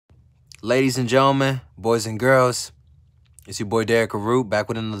Ladies and gentlemen, boys and girls, it's your boy Derek Root back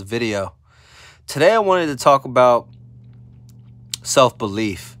with another video. Today I wanted to talk about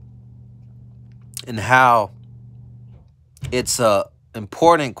self-belief and how it's a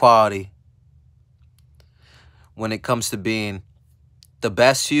important quality when it comes to being the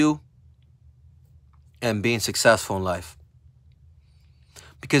best you and being successful in life.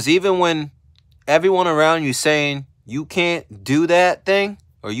 Because even when everyone around you saying you can't do that thing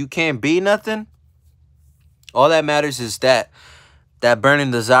or you can't be nothing, all that matters is that burning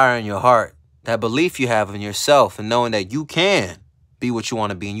desire in your heart, that belief you have in yourself, and knowing that you can be what you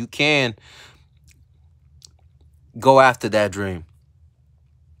want to be and you can go after that dream.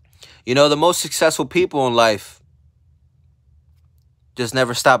 You know, the most successful people in life just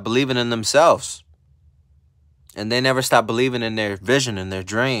never stop believing in themselves. And they never stop believing in their vision and their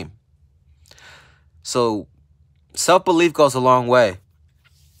dream. So self-belief goes a long way.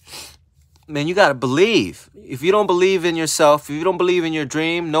 Man, you got to believe. If you don't believe in yourself, if you don't believe in your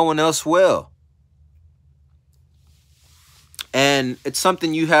dream, no one else will. And it's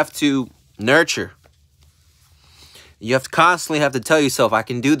something you have to nurture. You have to constantly have to tell yourself, I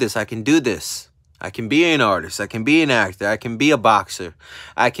can do this, I can do this. I can be an artist, I can be an actor, I can be a boxer,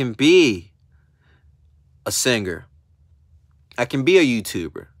 I can be a singer, I can be a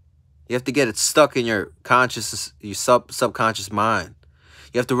YouTuber. You have to get it stuck in your conscious, your subconscious mind.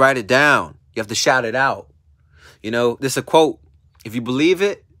 You have to write it down. You have to shout it out. You know, there's a quote. If you believe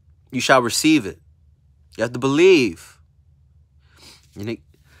it, you shall receive it. You have to believe.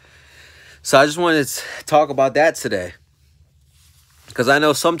 So I just wanted to talk about that today. Because I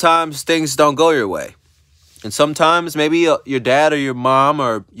know sometimes things don't go your way. And sometimes maybe your dad or your mom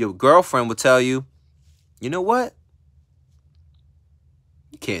or your girlfriend will tell you, you know what?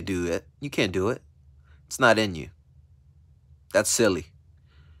 You can't do it. You can't do it. It's not in you. That's silly.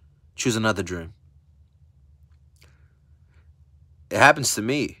 Choose another dream. It happens to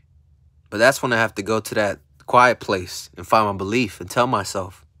me. But that's when I have to go to that quiet place and find my belief and tell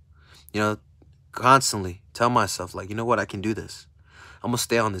myself, you know, constantly tell myself, like, you know what, I can do this. I'm going to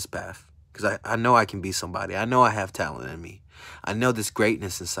stay on this path because I know I can be somebody. I know I have talent in me. I know this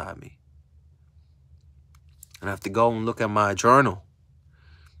greatness inside me. And I have to go and look at my journal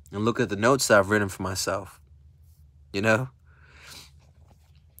and look at the notes that I've written for myself, you know?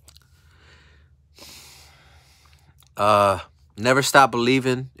 Never stop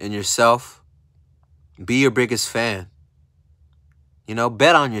believing in yourself. Be your biggest fan. You know,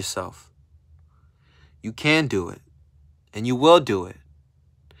 bet on yourself. You can do it. And you will do it.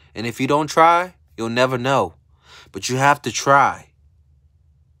 And if you don't try, you'll never know. But you have to try.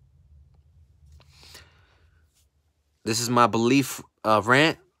 This is my belief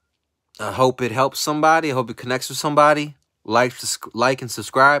rant. I hope it helps somebody. I hope it connects with somebody. Like and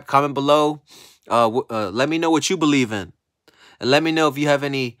subscribe. Comment below. Let me know what you believe in. And let me know if you have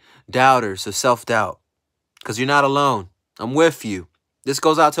any doubters or self-doubt. Because you're not alone. I'm with you. This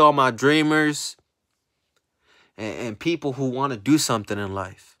goes out to all my dreamers and people who want to do something in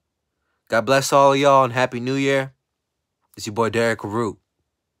life. God bless all of y'all and Happy New Year. It's your boy Derek Root.